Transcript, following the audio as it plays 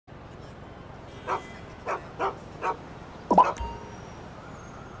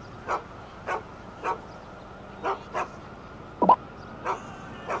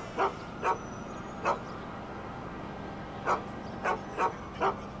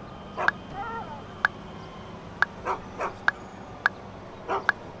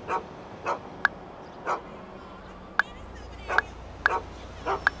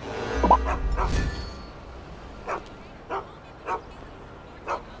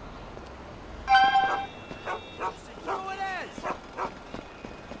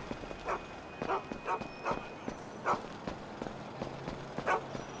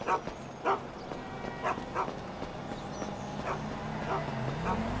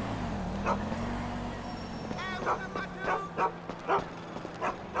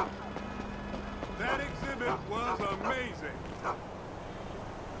That exhibit was amazing.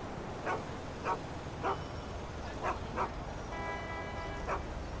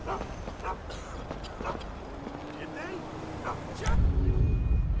 Did they?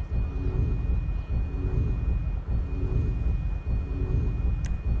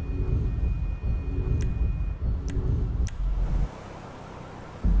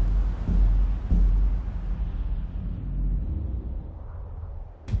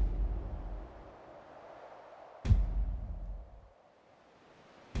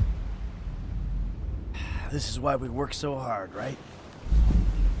 This is why we work so hard, right?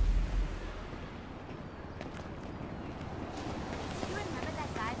 Do you remember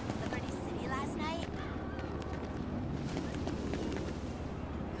that guy from Liberty City last night?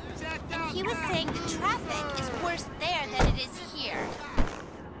 And he was saying the traffic is worse there than it is here.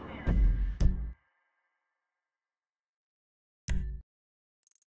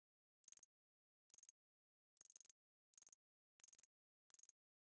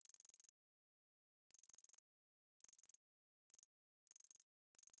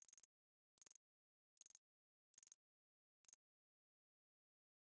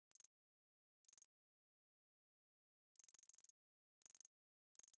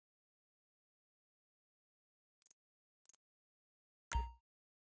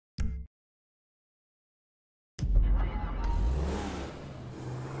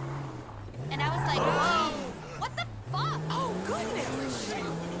 And I was like, whoa, what the fuck? Oh, goodness!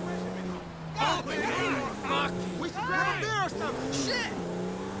 Oh, man! Fuck! We should grab a beer or something! Shit!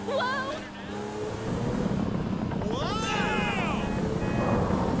 Whoa! Whoa!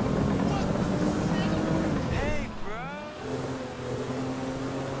 Hey, bro.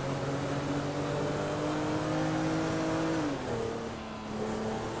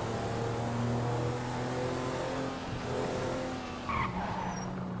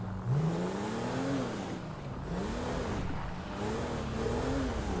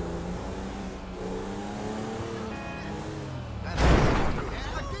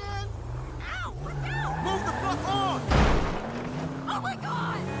 Again? Ow! Move the fuck on! Oh my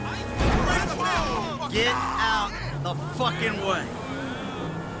god! Get out the fucking way.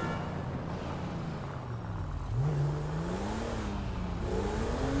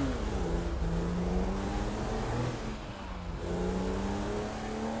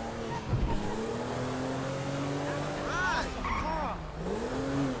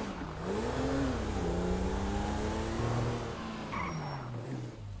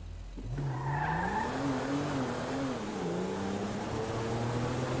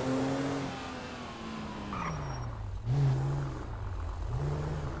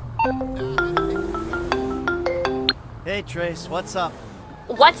 Hey, Trace, what's up?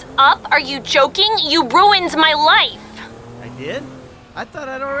 What's up? Are you joking? You ruined my life! I did? I thought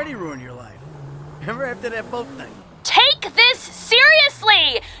I'd already ruined your life. Remember after that boat thing? Take this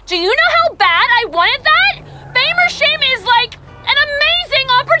seriously! Do you know how bad I wanted that? Fame or shame is like an amazing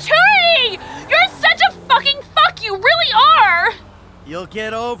opportunity! You're such a fucking fuck, you really are! You'll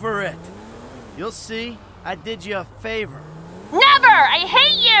get over it. You'll see, I did you a favor. Never! I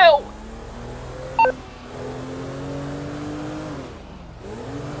hate you!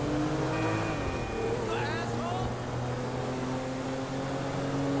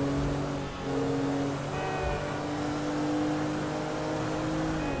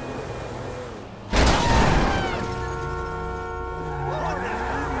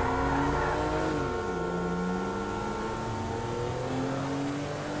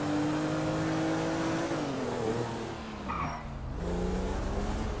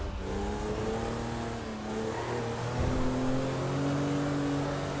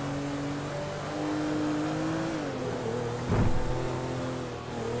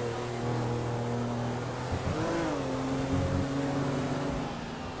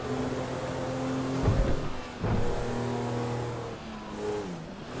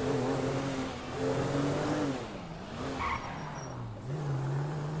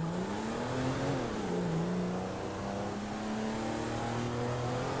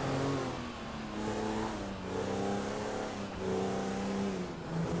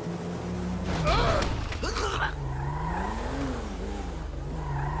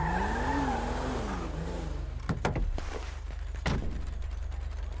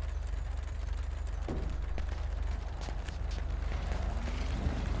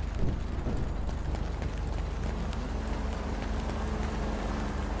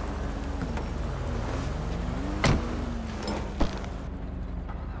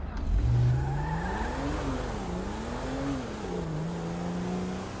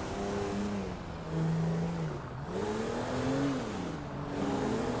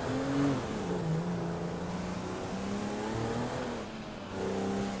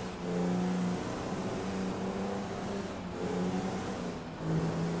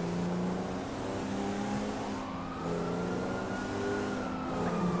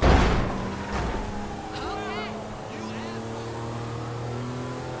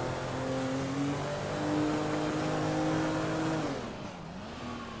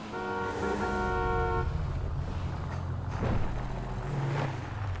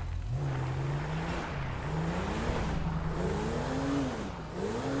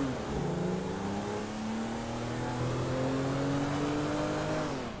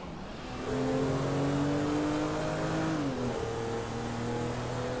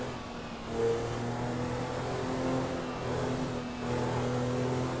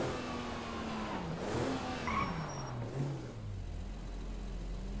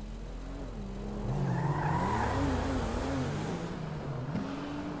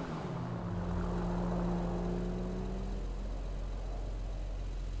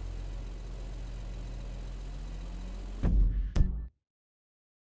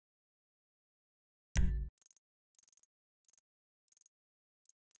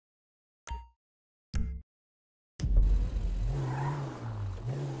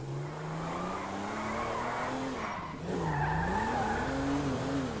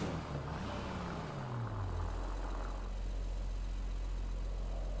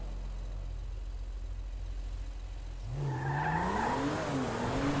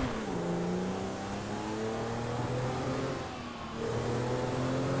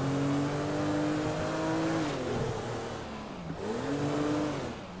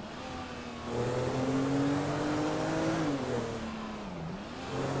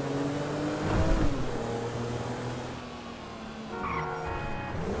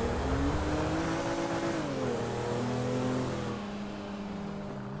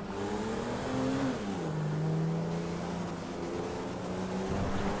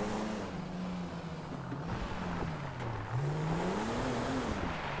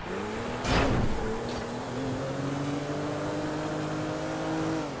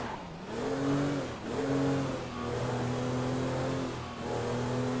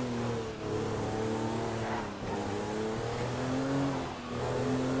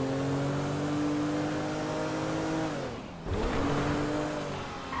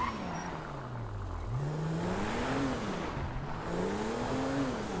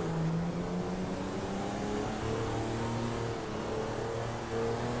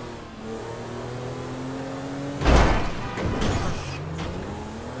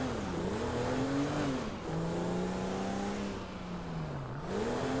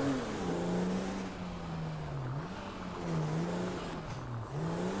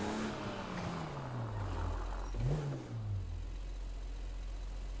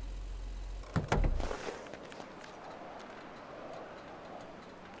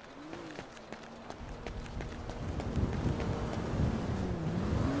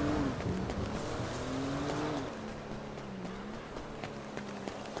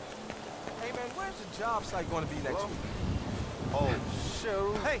 job site gonna be next week? Oh,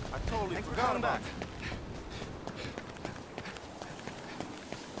 shoot. Hey, I totally thanks for forgot coming about back.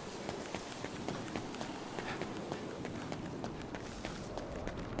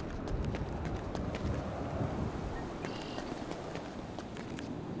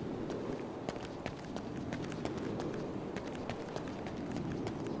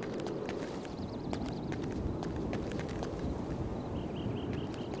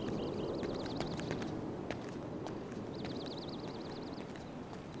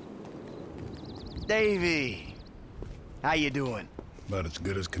 Davey, how you doing? About as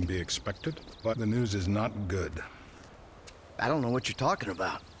good as can be expected, but the news is not good. I don't know what you're talking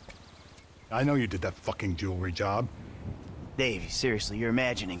about. I know you did that fucking jewelry job. Davey, seriously, you're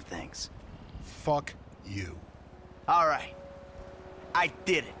imagining things. Fuck you. All right. I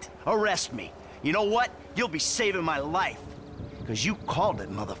did it. Arrest me. You know what? You'll be saving my life. Because you called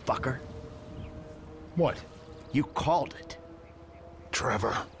it, motherfucker. What? You called it.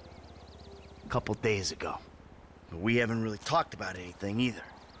 Trevor. A couple days ago. But we haven't really talked about anything either.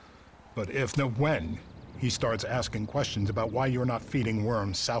 But if, no, when, he starts asking questions about why you're not feeding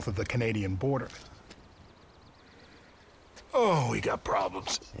worms south of the Canadian border. Oh, we got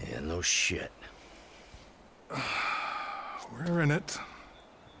problems. Yeah, no shit. We're in it.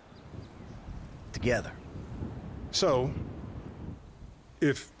 Together. So,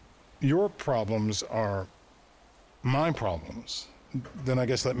 if your problems are my problems, then I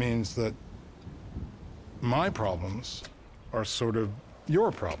guess that means that my problems are sort of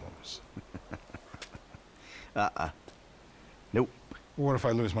your problems. Nope. What if I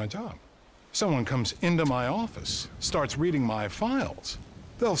lose my job? Someone comes into my office, starts reading my files.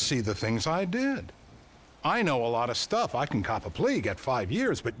 They'll see the things I did. I know a lot of stuff. I can cop a plea, get 5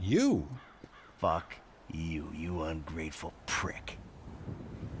 years, but you... Fuck you, you ungrateful prick.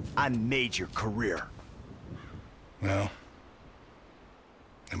 I made your career. Well,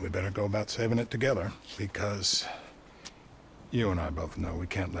 then we better go about saving it together, because you and I both know we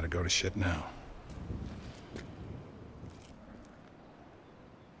can't let it go to shit now.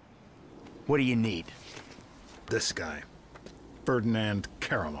 What do you need? This guy, Ferdinand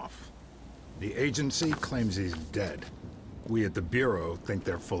Karamov. The agency claims he's dead. We at the Bureau think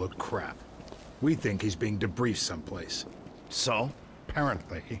they're full of crap. We think he's being debriefed someplace. So?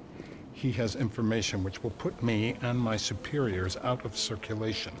 Apparently, he has information which will put me and my superiors out of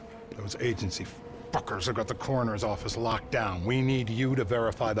circulation. Those agency fuckers have got the coroner's office locked down. We need you to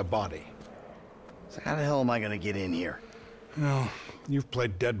verify the body. So how the hell am I gonna get in here? Well, you've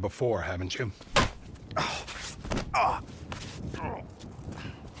played dead before, haven't you?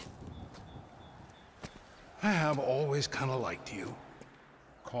 I have always kind of liked you.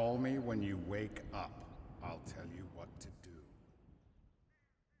 Call me when you wake up. I'll tell you what to do.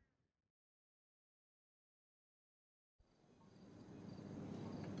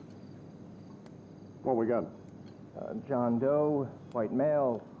 What we got? John Doe, white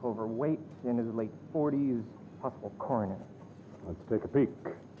male, overweight, in his late 40s, possible coroner. Let's take a peek.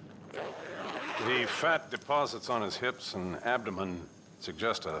 The fat deposits on his hips and abdomen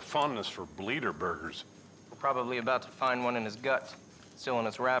suggest a fondness for bleeder burgers. We're probably about to find one in his gut, still in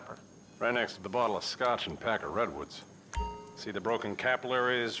its wrapper. Right next to the bottle of scotch and pack of redwoods. See the broken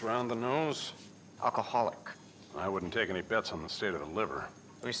capillaries around the nose? Alcoholic. I wouldn't take any bets on the state of the liver.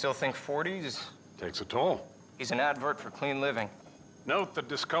 We still think 40s? Takes a toll. He's an advert for clean living. Note the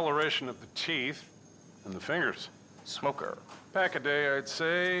discoloration of the teeth and the fingers. Smoker. Pack a day, I'd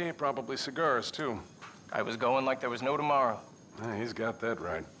say. Probably cigars, too. Guy was going like there was no tomorrow. He's got that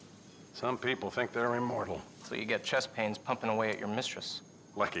right. Some people think they're immortal. So you get chest pains pumping away at your mistress.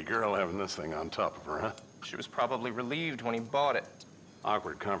 Lucky girl having this thing on top of her, huh? She was probably relieved when he bought it.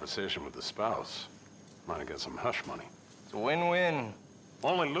 Awkward conversation with the spouse. Might have got some hush money. It's a win-win.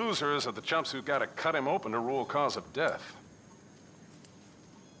 Only losers are the chumps who gotta cut him open to rule cause of death.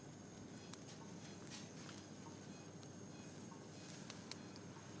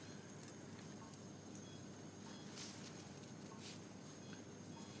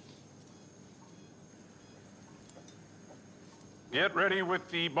 Get ready with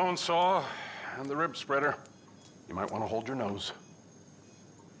the bone saw and the rib spreader. You might want to hold your nose.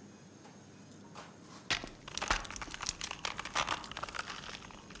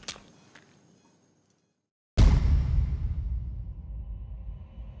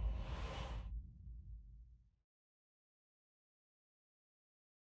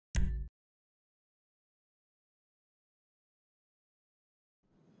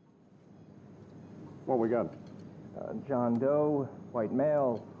 What we got? John Doe, white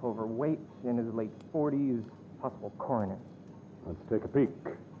male, overweight, in his late 40s, possible coroner. Let's take a peek.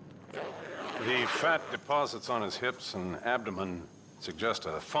 The fat deposits on his hips and abdomen suggest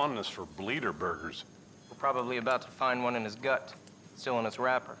a fondness for bleeder burgers. We're probably about to find one in his gut, still in its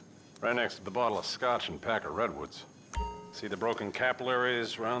wrapper. Right next to the bottle of scotch and pack of redwoods. See the broken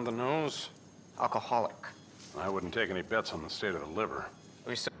capillaries around the nose? Alcoholic. I wouldn't take any bets on the state of the liver.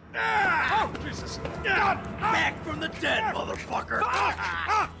 We still... Oh, Jesus! Back from the dead, motherfucker!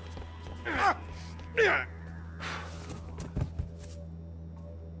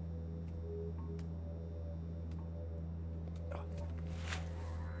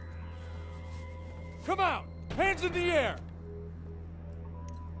 Come out! Hands in the air!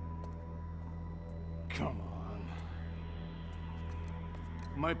 Come on.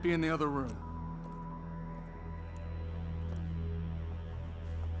 Might be in the other room.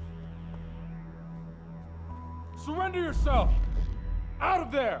 Surrender yourself! Out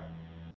of there!